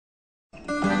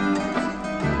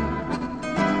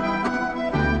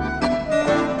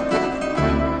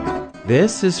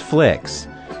This is Flicks,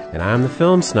 and I'm the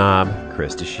film snob,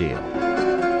 Krista Shield.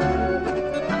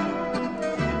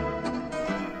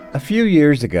 A few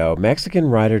years ago, Mexican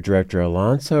writer-director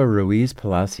Alonso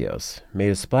Ruizpalacios made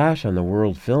a splash on the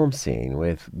world film scene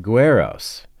with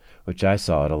Güeros, which I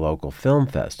saw at a local film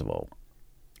festival.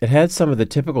 It had some of the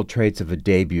typical traits of a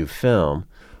debut film: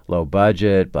 low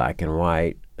budget, black and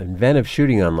white, inventive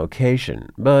shooting on location,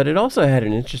 but it also had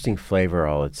an interesting flavor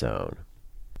all its own.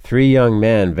 Three young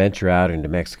men venture out into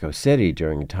Mexico City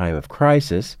during a time of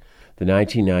crisis, the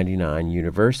 1999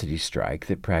 university strike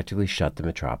that practically shut the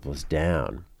metropolis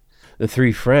down. The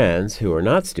three friends, who are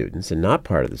not students and not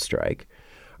part of the strike,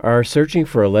 are searching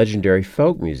for a legendary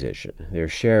folk musician, their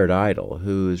shared idol,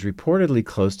 who is reportedly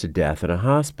close to death in a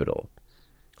hospital.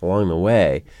 Along the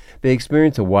way, they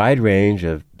experience a wide range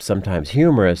of sometimes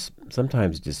humorous,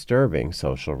 sometimes disturbing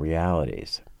social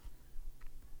realities.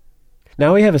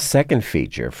 Now we have a second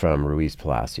feature from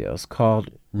Ruizpalacios called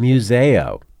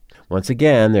Museo. Once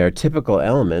again, there are typical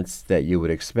elements that you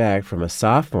would expect from a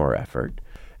sophomore effort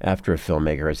after a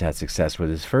filmmaker has had success with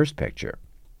his first picture.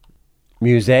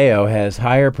 Museo has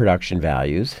higher production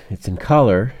values, it's in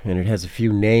color, and it has a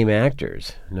few name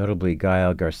actors, notably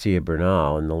Gael Garcia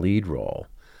Bernal in the lead role.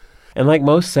 And like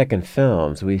most second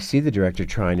films, we see the director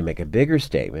trying to make a bigger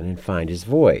statement and find his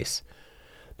voice.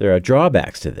 There are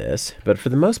drawbacks to this, but for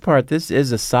the most part, this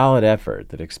is a solid effort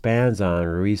that expands on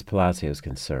Ruizpalacios'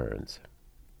 concerns.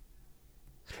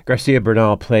 Garcia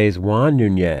Bernal plays Juan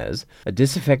Nunez, a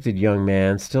disaffected young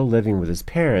man still living with his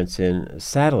parents in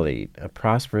Satellite, a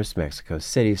prosperous Mexico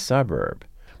City suburb.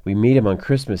 We meet him on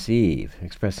Christmas Eve,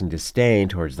 expressing disdain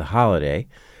towards the holiday,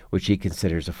 which he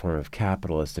considers a form of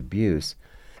capitalist abuse,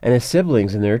 and his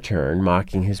siblings in their turn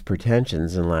mocking his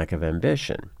pretensions and lack of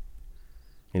ambition.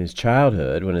 In his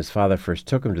childhood, when his father first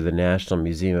took him to the National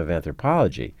Museum of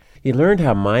Anthropology, he learned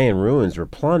how Mayan ruins were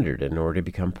plundered in order to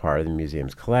become part of the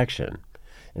museum's collection.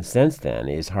 And since then,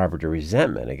 he has harbored a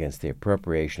resentment against the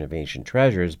appropriation of ancient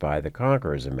treasures by the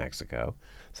conquerors of Mexico,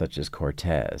 such as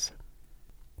Cortez.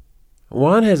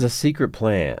 Juan has a secret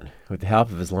plan. With the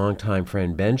help of his longtime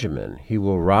friend Benjamin, he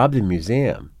will rob the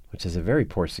museum, which has a very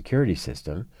poor security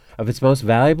system, of its most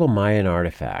valuable Mayan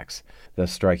artifacts,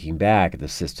 thus striking back at the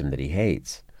system that he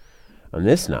hates. On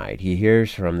this night, he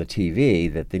hears from the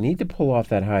TV that they need to pull off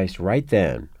that heist right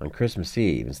then, on Christmas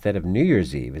Eve, instead of New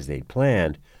Year's Eve as they'd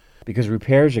planned, because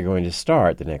repairs are going to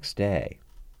start the next day.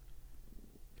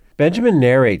 Benjamin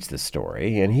narrates the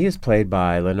story, and he is played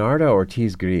by Leonardo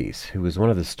Ortiz Gris, who was one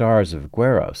of the stars of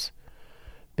Güeros.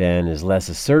 Ben is less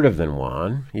assertive than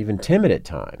Juan, even timid at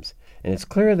times, and it's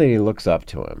clear that he looks up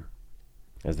to him.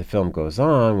 As the film goes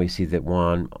on, we see that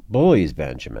Juan bullies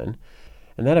Benjamin,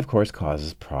 and that, of course,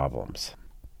 causes problems.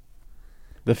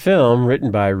 The film,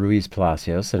 written by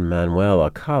Ruizpalacios and Manuel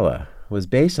Alcala, was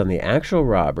based on the actual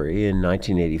robbery in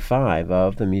 1985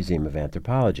 of the Museum of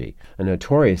Anthropology, a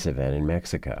notorious event in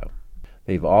Mexico.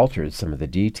 They've altered some of the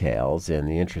details in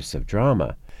the interests of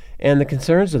drama, and the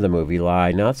concerns of the movie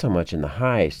lie not so much in the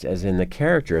heist as in the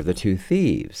character of the two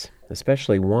thieves,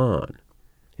 especially Juan.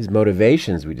 His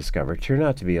motivations, we discover, turn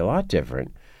out to be a lot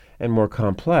different and more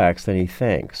complex than he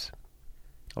thinks.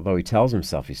 Although he tells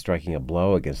himself he's striking a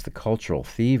blow against the cultural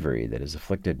thievery that has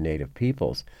afflicted native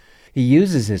peoples, he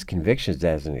uses his convictions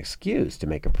as an excuse to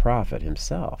make a profit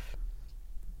himself.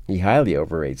 He highly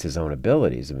overrates his own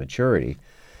abilities and maturity,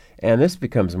 and this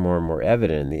becomes more and more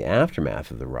evident in the aftermath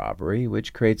of the robbery,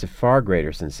 which creates a far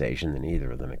greater sensation than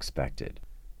either of them expected.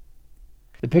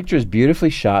 The picture is beautifully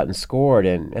shot and scored,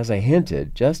 and, as I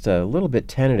hinted, just a little bit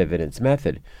tentative in its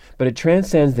method, but it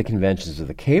transcends the conventions of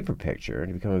the caper picture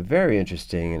to become a very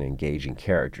interesting and engaging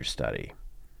character study.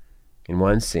 In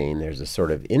one scene, there's a sort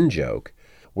of in-joke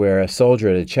where a soldier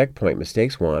at a checkpoint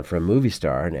mistakes Juan for a movie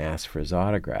star and asks for his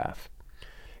autograph.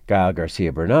 Gael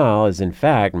Garcia Bernal is, in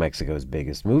fact, Mexico's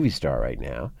biggest movie star right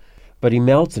now, but he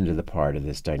melts into the part of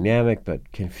this dynamic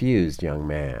but confused young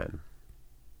man.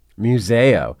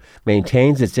 Museo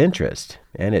maintains its interest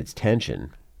and its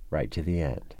tension right to the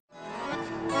end.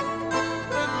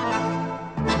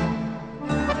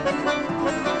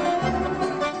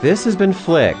 This has been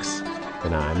Flicks,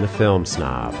 and I'm the film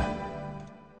snob.